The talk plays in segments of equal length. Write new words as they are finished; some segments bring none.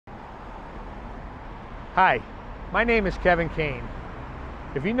Hi, my name is Kevin Kane.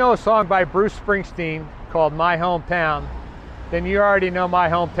 If you know a song by Bruce Springsteen called My Hometown, then you already know my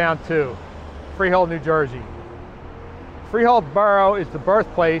hometown too, Freehold, New Jersey. Freehold Borough is the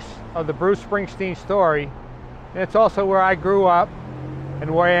birthplace of the Bruce Springsteen story, and it's also where I grew up and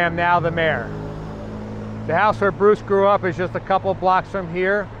where I am now the mayor. The house where Bruce grew up is just a couple blocks from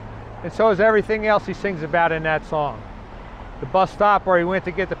here, and so is everything else he sings about in that song. The bus stop where he went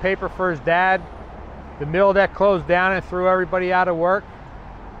to get the paper for his dad, the mill that closed down and threw everybody out of work,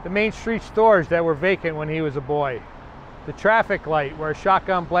 the Main Street stores that were vacant when he was a boy, the traffic light where a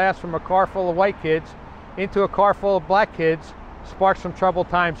shotgun blast from a car full of white kids into a car full of black kids sparked some troubled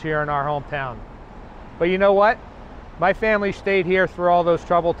times here in our hometown. But you know what? My family stayed here through all those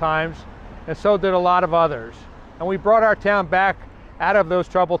troubled times, and so did a lot of others. And we brought our town back out of those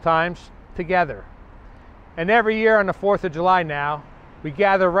troubled times together. And every year on the 4th of July now, we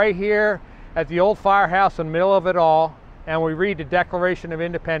gather right here at the old firehouse in the middle of it all, and we read the Declaration of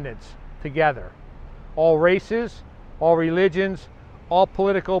Independence together. All races, all religions, all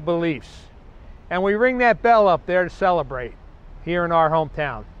political beliefs. And we ring that bell up there to celebrate here in our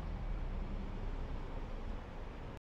hometown.